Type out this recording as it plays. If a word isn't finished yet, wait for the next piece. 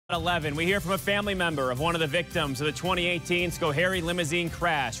11, we hear from a family member of one of the victims of the 2018 Schoharie limousine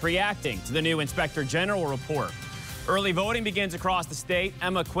crash, reacting to the new Inspector General report. Early voting begins across the state.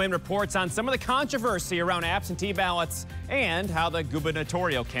 Emma Quinn reports on some of the controversy around absentee ballots and how the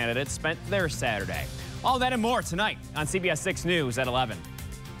gubernatorial candidates spent their Saturday. All that and more tonight on CBS 6 News at 11.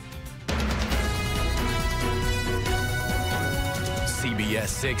 CBS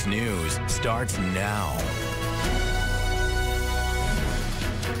 6 News starts now.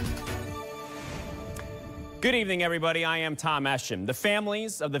 Good evening, everybody. I am Tom Eschen. The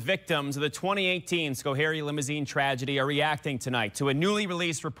families of the victims of the 2018 Schoharie limousine tragedy are reacting tonight to a newly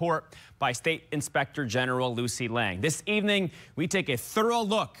released report by State Inspector General Lucy Lang. This evening, we take a thorough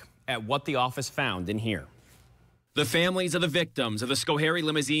look at what the office found in here. The families of the victims of the Schoharie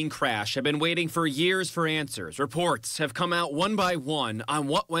limousine crash have been waiting for years for answers. Reports have come out one by one on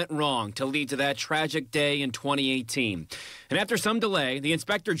what went wrong to lead to that tragic day in 2018. And after some delay, the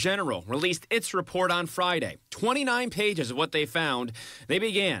Inspector General released its report on Friday. 29 pages of what they found. They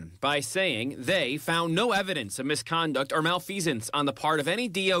began by saying they found no evidence of misconduct or malfeasance on the part of any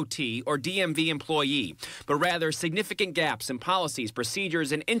DOT or DMV employee, but rather significant gaps in policies,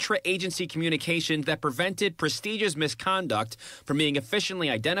 procedures, and intra-agency communications that prevented prestigious misconduct from being efficiently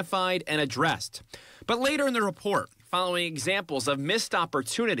identified and addressed. But later in the report, following examples of missed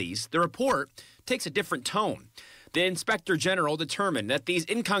opportunities, the report takes a different tone. The Inspector General determined that these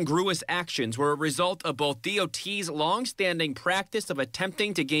incongruous actions were a result of both DOT's long-standing practice of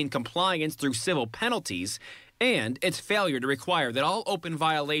attempting to gain compliance through civil penalties and its failure to require that all open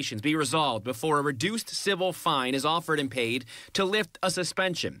violations be resolved before a reduced civil fine is offered and paid to lift a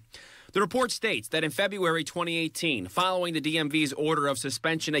suspension. The report states that in February 2018, following the DMV's order of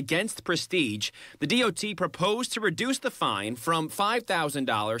suspension against Prestige, the DOT proposed to reduce the fine from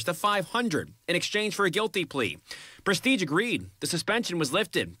 $5,000 to $500 in exchange for a guilty plea. Prestige agreed. The suspension was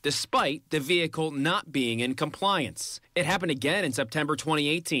lifted, despite the vehicle not being in compliance. It happened again in September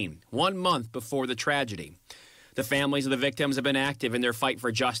 2018, 1 month before the tragedy. The families of the victims have been active in their fight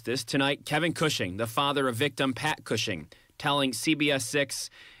for justice. Tonight, Kevin Cushing, the father of victim Pat Cushing, telling CBS 6,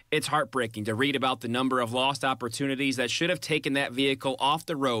 "It's heartbreaking to read about the number of lost opportunities that should have taken that vehicle off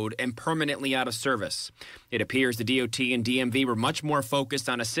the road and permanently out of service. It appears the DOT and DMV were much more focused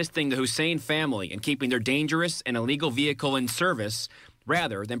on assisting the Hussein family and keeping their dangerous and illegal vehicle in service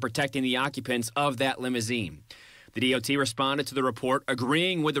rather than protecting the occupants of that limousine." The DOT responded to the report,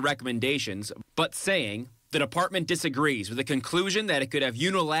 agreeing with the recommendations, but saying the department disagrees with the conclusion that it could have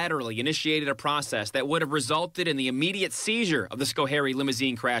unilaterally initiated a process that would have resulted in the immediate seizure of the Schoharie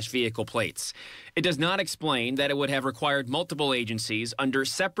limousine crash vehicle plates. It does not explain that it would have required multiple agencies under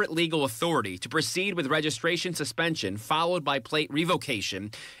separate legal authority to proceed with registration suspension followed by plate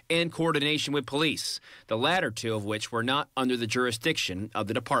revocation and coordination with police, the latter two of which were not under the jurisdiction of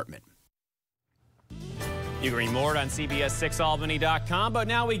the department. You can read more on CBS6Albany.com, but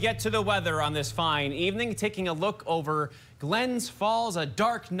now we get to the weather on this fine evening, taking a look over Glens Falls, a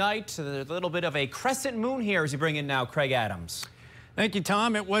dark night, a little bit of a crescent moon here as you bring in now Craig Adams. Thank you,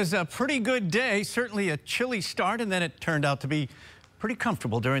 Tom. It was a pretty good day, certainly a chilly start, and then it turned out to be pretty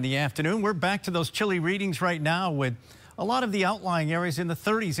comfortable during the afternoon. We're back to those chilly readings right now with a lot of the outlying areas in the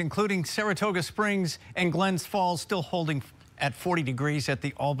 30s, including Saratoga Springs and Glens Falls still holding at 40 degrees at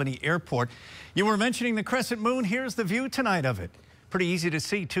the Albany Airport. You were mentioning the crescent moon. Here's the view tonight of it. Pretty easy to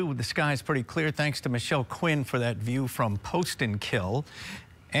see, too. The sky's pretty clear. Thanks to Michelle Quinn for that view from Post and Kill.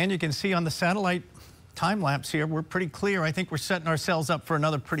 And you can see on the satellite time lapse here, we're pretty clear. I think we're setting ourselves up for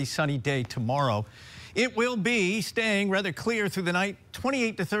another pretty sunny day tomorrow. It will be staying rather clear through the night,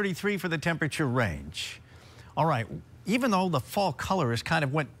 28 to 33 for the temperature range. All right, even though the fall color has kind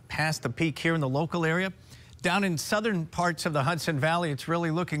of went past the peak here in the local area, down in southern parts of the Hudson Valley, it's really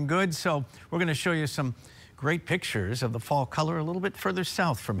looking good. So we're going to show you some great pictures of the fall color a little bit further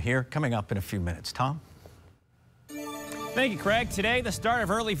south from here, coming up in a few minutes. Tom? Thank you, Craig. Today, the start of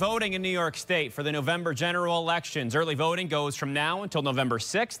early voting in New York State for the November general elections. Early voting goes from now until November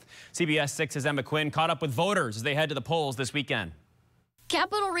 6th. CBS 6's Emma Quinn caught up with voters as they head to the polls this weekend.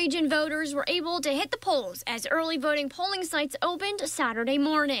 Capital Region voters were able to hit the polls as early voting polling sites opened Saturday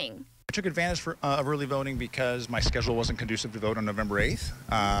morning. I took advantage of early voting because my schedule wasn't conducive to vote on November 8th.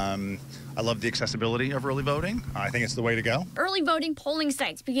 I love the accessibility of early voting. I think it's the way to go. Early voting polling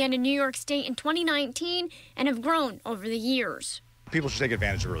sites began in New York State in 2019 and have grown over the years. People should take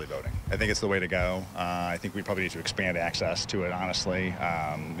advantage of early voting. I think it's the way to go. I think we probably need to expand access to it, honestly.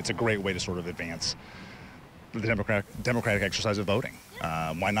 It's a great way to sort of advance the democratic exercise of voting.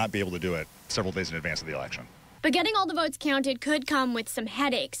 Why not be able to do it several days in advance of the election? But getting all the votes counted could come with some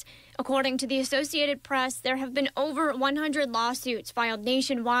headaches. According to the Associated Press, there have been over 100 lawsuits filed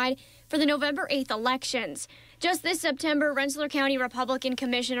nationwide for the November 8th elections. Just this September, Rensselaer County Republican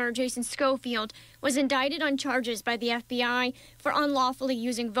Commissioner Jason Schofield was indicted on charges by the FBI for unlawfully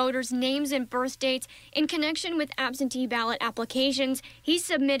using voters' names and birth dates in connection with absentee ballot applications he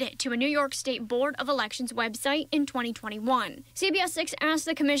submitted to a New York State Board of Elections website in 2021. CBS 6 asked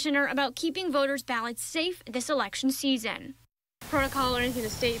the commissioner about keeping voters' ballots safe this election season. Protocol or anything the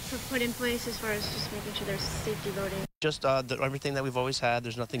state put in place as far as just making sure there's safety voting? Just everything that we've always had.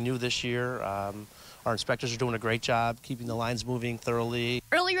 There's nothing new this year. Our inspectors are doing a great job keeping the lines moving thoroughly.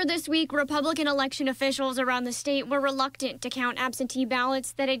 Earlier this week, Republican election officials around the state were reluctant to count absentee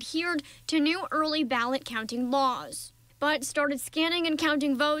ballots that adhered to new early ballot counting laws, but started scanning and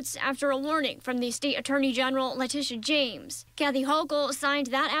counting votes after a warning from the state attorney general, Letitia James. Kathy Hochul signed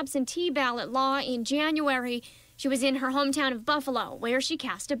that absentee ballot law in January. She was in her hometown of Buffalo, where she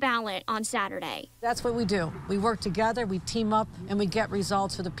cast a ballot on Saturday. That's what we do. We work together, we team up, and we get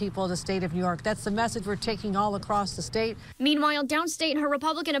results for the people of the state of New York. That's the message we're taking all across the state. Meanwhile, downstate, her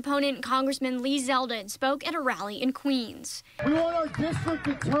Republican opponent, Congressman Lee Zeldin, spoke at a rally in Queens. We want our district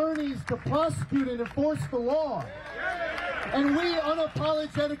attorneys to prosecute and enforce the law. And we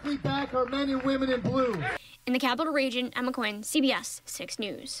unapologetically back our men and women in blue. In the Capital Region, Emma Quinn, CBS 6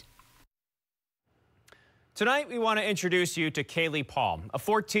 News. Tonight, we want to introduce you to Kaylee Paul, a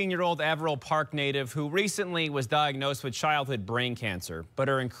 14-year-old Averill Park native who recently was diagnosed with childhood brain cancer. But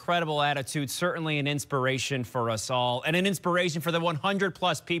her incredible attitude, certainly an inspiration for us all, and an inspiration for the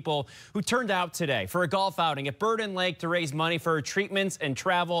 100-plus people who turned out today for a golf outing at Burden Lake to raise money for her treatments and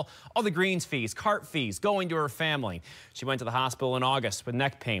travel, all the greens fees, cart fees, going to her family. She went to the hospital in August with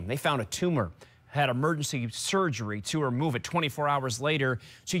neck pain. They found a tumor. Had emergency surgery to remove it 24 hours later.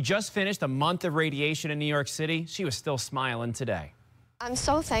 She just finished a month of radiation in New York City. She was still smiling today. I'm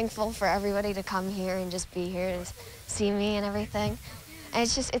so thankful for everybody to come here and just be here to see me and everything. And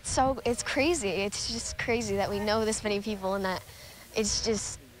it's crazy. It's just crazy that we know this many people and that it's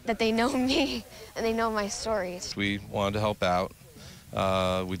just that they know me and they know my story. We wanted to help out.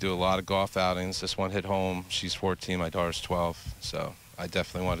 We do a lot of golf outings. This one hit home. She's 14, my daughter's 12, so I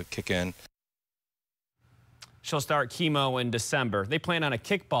definitely wanted to kick in. She'll start chemo in December. They plan on a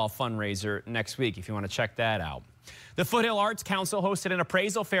kickball fundraiser next week if you want to check that out. The Foothill Arts Council hosted an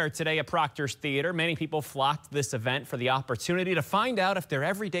appraisal fair today at Proctor's Theater. Many people flocked to this event for the opportunity to find out if their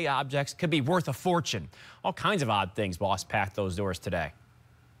everyday objects could be worth a fortune. All kinds of odd things boss packed those doors today.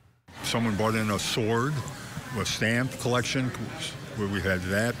 Someone brought in a sword, a stamp collection, where we had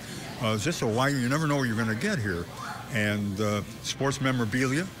that. Just a wide, you never know what you're going to get here. And sports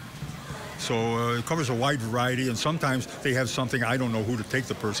memorabilia. So it covers a wide variety, and sometimes they have something I don't know who to take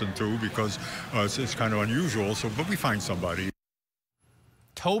the person to because it's kind of unusual, but we find somebody.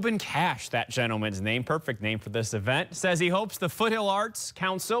 Tobin Cash, that gentleman's name, perfect name for this event, says he hopes the Foothill Arts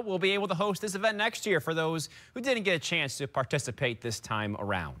Council will be able to host this event next year for those who didn't get a chance to participate this time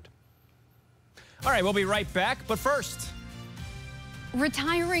around. All right, we'll be right back, but first...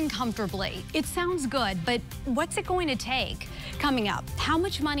 Retiring comfortably. It sounds good, but what's it going to take? Coming up, how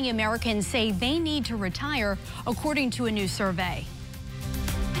much money Americans say they need to retire, according to a new survey.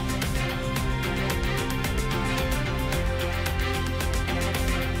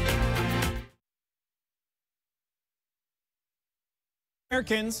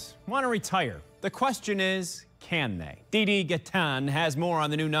 Americans want to retire. The question is, can they? Didi Gatan has more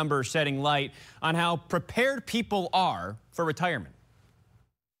on the new numbers shedding light on how prepared people are for retirement.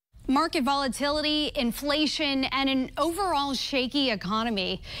 Market volatility, inflation, and an overall shaky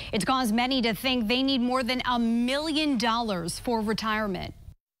economy. It's caused many to think they need more than $1 million for retirement.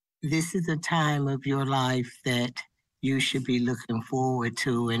 This is a time of your life that you should be looking forward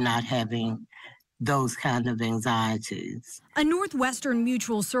to and not having those kind of anxieties. A Northwestern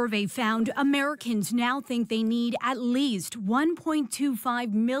Mutual survey found Americans now think they need at least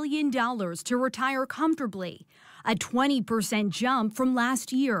 $1.25 million to retire comfortably, a 20% jump from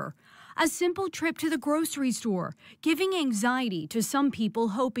last year. A simple trip to the grocery store, giving anxiety to some people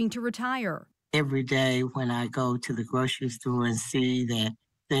hoping to retire. Every day when I go to the grocery store and see that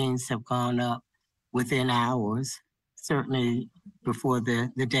things have gone up within hours, certainly before the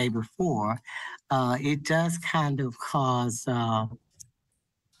day before, it does kind of cause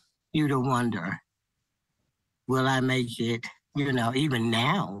you to wonder, will I make it, even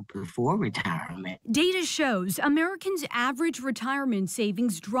now before retirement? Data shows Americans' average retirement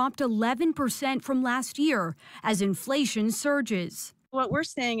savings dropped 11% from last year as inflation surges. What we're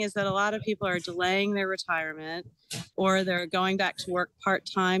seeing is that a lot of people are delaying their retirement or they're going back to work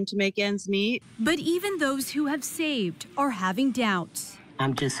part-time to make ends meet. But even those who have saved are having doubts.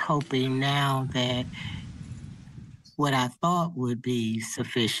 I'm just hoping now that what I thought would be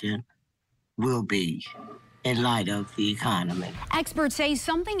sufficient will be in light of the economy. Experts say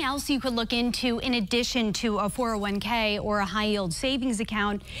something else you could look into in addition to a 401k or a high-yield savings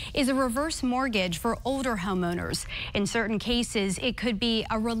account is a reverse mortgage for older homeowners. In certain cases, it could be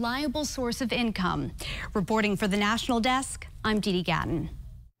a reliable source of income. Reporting for the National Desk, I'm Dee Dee Gatton.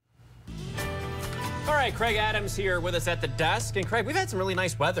 All right, Craig Adams here with us at the desk. And Craig, we've had some really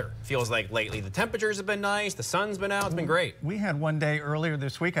nice weather, feels like, lately. The temperatures have been nice. The sun's been out. It's been great. We had one day earlier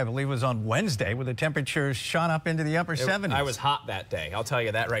this week, I believe it was on Wednesday, where the temperatures shot up into the upper 70s. I was hot that day. I'll tell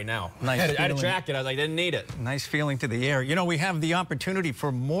you that right now. Nice I had a jacket. I didn't need it. Nice feeling to the air. You know, we have the opportunity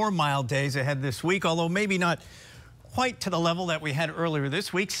for more mild days ahead this week, although maybe not quite to the level that we had earlier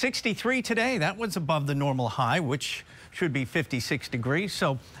this week. 63 today. That was above the normal high, which should be 56 degrees.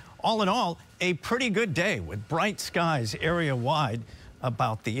 So all in all, a pretty good day with bright skies area-wide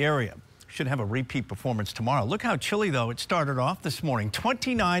about the area. Should have a repeat performance tomorrow. Look how chilly, though, it started off this morning.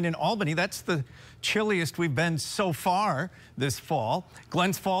 29 in Albany. That's the chilliest we've been so far this fall.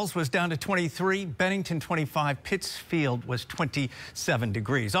 Glens Falls was down to 23. Bennington 25. Pittsfield was 27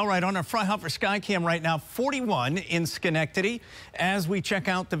 degrees. All right, on our Frauhofer Skycam right now, 41 in Schenectady. As we check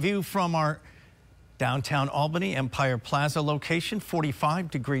out the view from our downtown Albany, Empire Plaza location,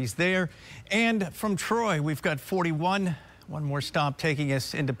 45 degrees there. And from Troy, we've got 41. One more stop taking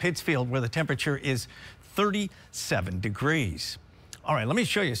us into Pittsfield, where the temperature is 37 degrees. All right, let me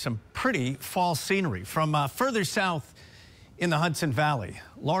show you some pretty fall scenery from further south in the Hudson Valley.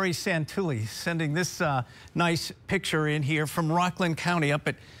 Laurie Santulli sending this nice picture in here from Rockland County up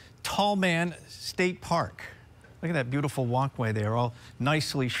at Tallman State Park. Look at that beautiful walkway there, all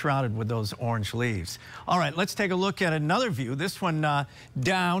nicely shrouded with those orange leaves. All right, let's take a look at another view. This one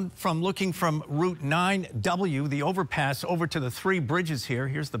down from looking from Route 9W, the overpass over to the three bridges here.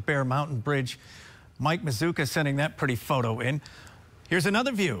 Here's the Bear Mountain Bridge. Mike Mazuka sending that pretty photo in. Here's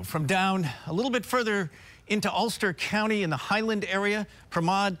another view from down a little bit further into Ulster County in the Highland area.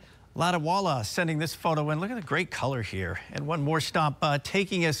 Pramod Ladawala sending this photo in. Look at the great color here. And one more stop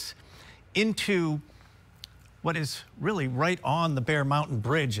taking us into what is really right on the Bear Mountain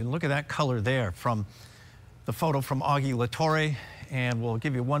Bridge. And look at that color there from the photo from Augie Latorre. And we'll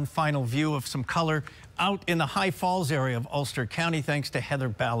give you one final view of some color out in the High Falls area of Ulster County, thanks to Heather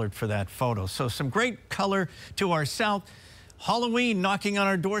Ballard for that photo. So some great color to our south. Halloween knocking on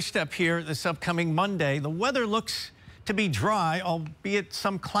our doorstep here this upcoming Monday. The weather looks to be dry, albeit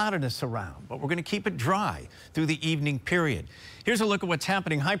some cloudiness around, but we're going to keep it dry through the evening period. Here's a look at what's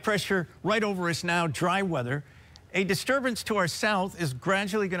happening. High pressure right over us now, dry weather. A disturbance to our south is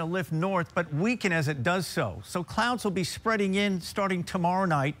gradually going to lift north, but weaken as it does so. So clouds will be spreading in starting tomorrow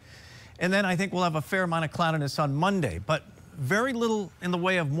night, and then I think we'll have a fair amount of cloudiness on Monday, but very little in the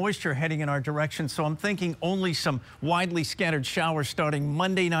way of moisture heading in our direction, so I'm thinking only some widely scattered showers starting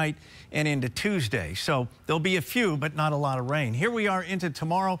Monday night and into Tuesday. So there'll be a few, but not a lot of rain. Here we are into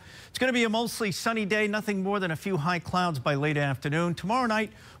tomorrow. It's going to be a mostly sunny day, nothing more than a few high clouds by late afternoon. Tomorrow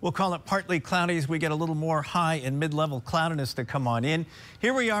night, we'll call it partly cloudy as we get a little more high and mid-level cloudiness to come on in.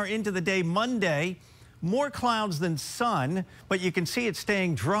 Here we are into the day Monday. More clouds than sun, but you can see it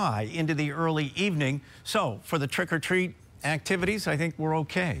staying dry into the early evening. So for the trick-or-treat activities, I think we're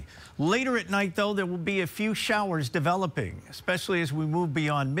okay. Later at night, though, there will be a few showers developing, especially as we move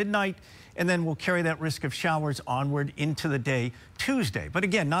beyond midnight, and then we'll carry that risk of showers onward into the day Tuesday. But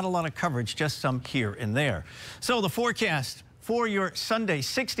again, not a lot of coverage, just some here and there. So the forecast for your Sunday,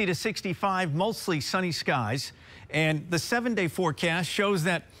 60 to 65, mostly sunny skies. And the 7-day forecast shows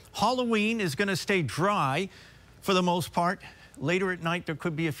that Halloween is going to stay dry for the most part. Later at night, there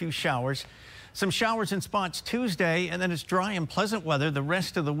could be a few showers. Some showers in spots Tuesday, and then it's dry and pleasant weather the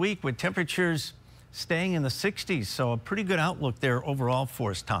rest of the week with temperatures staying in the 60s. So a pretty good outlook there overall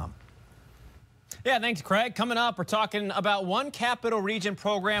for us, Tom. Yeah, thanks, Craig. Coming up, we're talking about one Capital Region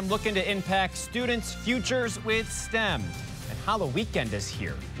program looking to impact students' futures with STEM. And Halloween Weekend is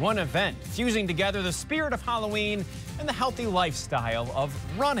here. One event fusing together the spirit of Halloween and the healthy lifestyle of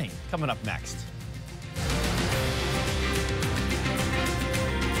running. Coming up next.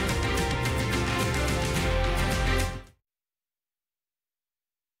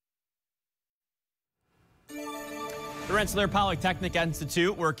 The Rensselaer Polytechnic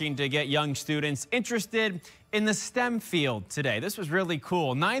Institute working to get young students interested in the STEM field today. This was really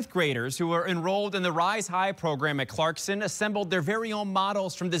cool. 9th graders who are enrolled in the Rise High program at Clarkson assembled their very own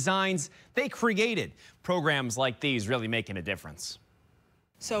models from designs they created. Programs like these really making a difference.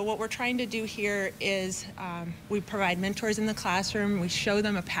 So what we're trying to do here is we provide mentors in the classroom. We show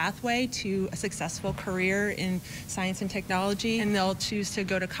them a pathway to a successful career in science and technology, and they'll choose to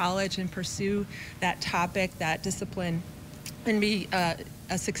go to college and pursue that topic, that discipline, and be a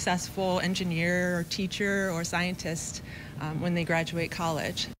successful engineer or teacher or scientist when they graduate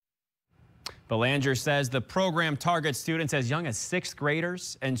college. Belanger says the program targets students as young as 6th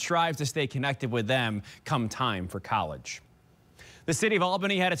graders and strives to stay connected with them come time for college. The city of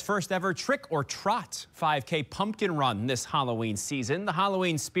Albany had its first ever Trick or Trot 5K pumpkin run this Halloween season. The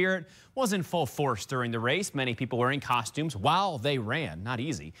Halloween spirit was in full force during the race. Many people wearing costumes while they ran. Not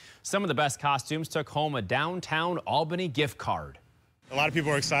easy. Some of the best costumes took home a downtown Albany gift card. A lot of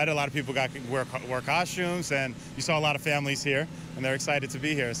people were excited. A lot of people got wear costumes, and you saw a lot of families here, and they're excited to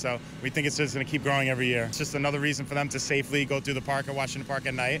be here. So we think it's just going to keep growing every year. It's just another reason for them to safely go through the park at Washington Park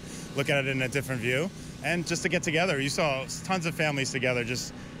at night, look at it in a different view, and just to get together. You saw tons of families together,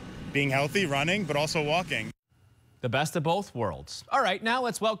 just being healthy, running, but also walking. The best of both worlds. All right, now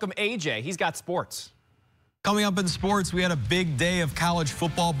let's welcome AJ. He's got sports. Coming up in sports, we had a big day of college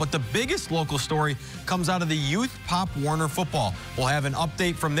football, but the biggest local story comes out of the Youth Pop Warner football. We'll have an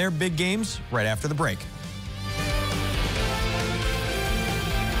update from their big games right after the break.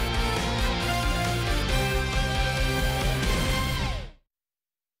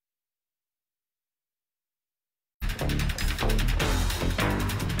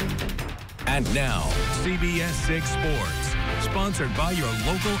 And now, CBS 6 Sports, sponsored by your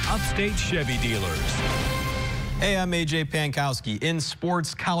local upstate Chevy dealers. Hey, I'm AJ Pankowski. In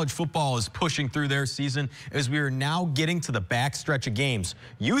sports, college football is pushing through their season as we are now getting to the backstretch of games.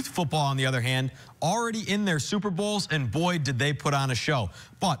 Youth football, on the other hand, already in their Super Bowls, and boy, did they put on a show.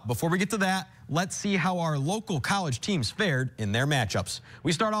 But before we get to that, let's see how our local college teams fared in their matchups.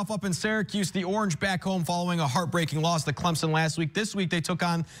 We start off up in Syracuse, the Orange back home following a heartbreaking loss to Clemson last week. This week, they took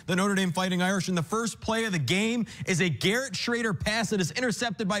on the Notre Dame Fighting Irish, and the first play of the game is a Garrett Schrader pass that is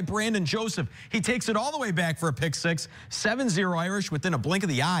intercepted by Brandon Joseph. He takes it all the way back for a pick six, 7-0 Irish within a blink of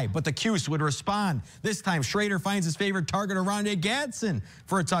the eye, but the Cuse would respond. This time, Schrader finds his favorite target, Oronde Gadsden,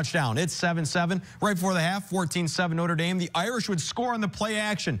 for a touchdown. It's 7-7. Right before the half, 14-7 Notre Dame. The Irish would score on the play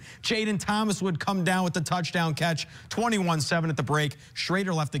action. Jaden Thomas would come down with the touchdown catch, 21-7 at the break.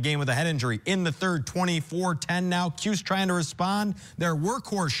 Schrader left the game with a head injury. In the third, 24-10 now. Cuse trying to respond. Their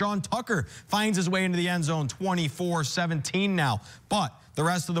workhorse, Sean Tucker, finds his way into the end zone, 24-17 now. But the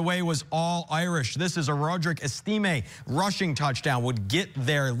rest of the way was all Irish. This is a Roderick Estime rushing touchdown, would get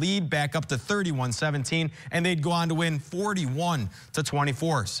their lead back up to 31-17, and they'd go on to win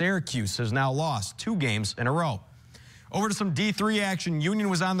 41-24. Syracuse has now lost 2 games in a row. Over to some D3 action. Union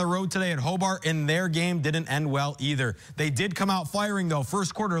was on the road today at Hobart, and their game didn't end well either. They did come out firing, though.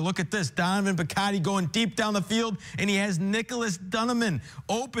 First quarter, look at this. Donovan Picotti going deep down the field, and he has Nicholas Dunneman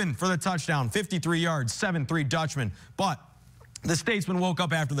open for the touchdown. 53 yards, 7-3 Dutchman. But the Statesman woke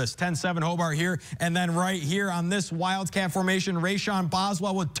up after this. 10-7 Hobart here. And then right here on this Wildcat formation, Rayshawn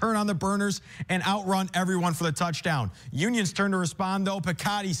Boswell would turn on the burners and outrun everyone for the touchdown. Union's turn to respond, though.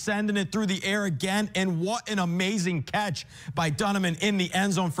 Picotti sending it through the air again. And what an amazing catch by Dunneman in the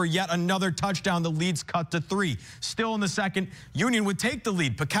end zone for yet another touchdown. The lead's cut to 3. Still in the second, Union would take the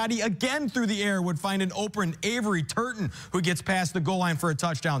lead. Picotti again through the air would find an open Avery Turton, who gets past the goal line for a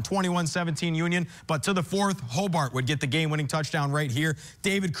touchdown. 21-17 Union. But to the fourth, Hobart would get the game-winning touchdown right here.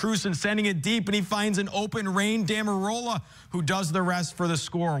 David Cruson sending it deep, and he finds an open Rain Damarola, who does the rest for the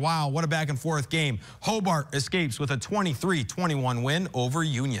score. Wow, what a back-and-forth game. Hobart escapes with a 23-21 win over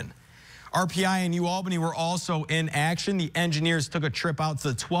Union. RPI and UAlbany were also in action. The Engineers took a trip out to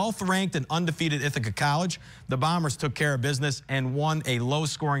the 12th ranked and undefeated Ithaca College. The Bombers took care of business and won a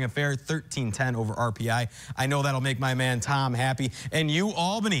low-scoring affair, 13-10 over RPI. I know that'll make my man Tom happy. And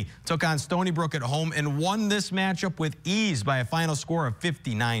UAlbany took on Stony Brook at home and won this matchup with ease by a final score of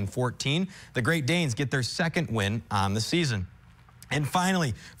 59-14. The Great Danes get their second win on the season. And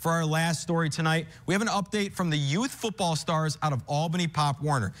finally, for our last story tonight, we have an update from the youth football stars out of Albany Pop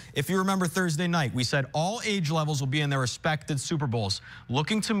Warner. If you remember Thursday night, we said all age levels will be in their respected Super Bowls,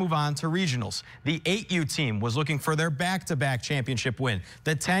 looking to move on to regionals. The 8U team was looking for their back-to-back championship win.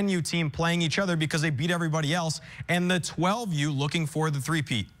 The 10U team playing each other because they beat everybody else, and the 12U looking for the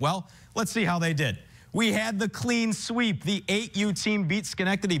three-peat. Well, let's see how they did. We had the clean sweep. The 8U team beat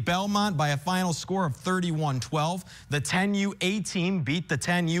Schenectady Belmont by a final score of 31-12. The 10U A team beat the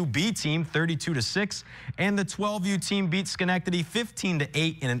 10U B team 32-6. And the 12U team beat Schenectady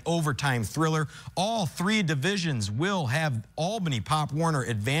 15-8 in an overtime thriller. All 3 divisions will have Albany Pop Warner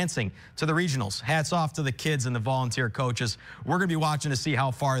advancing to the regionals. Hats off to the kids and the volunteer coaches. We're going to be watching to see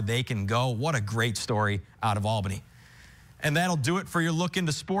how far they can go. What a great story out of Albany. And that'll do it for your look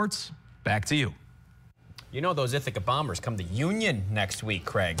into sports. Back to you. You know those Ithaca Bombers come to Union next week,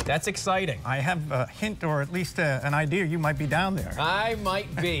 Craig. That's exciting. I have a hint or at least an idea you might be down there. I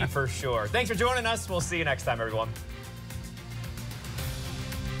might be, for sure. Thanks for joining us. We'll see you next time, everyone.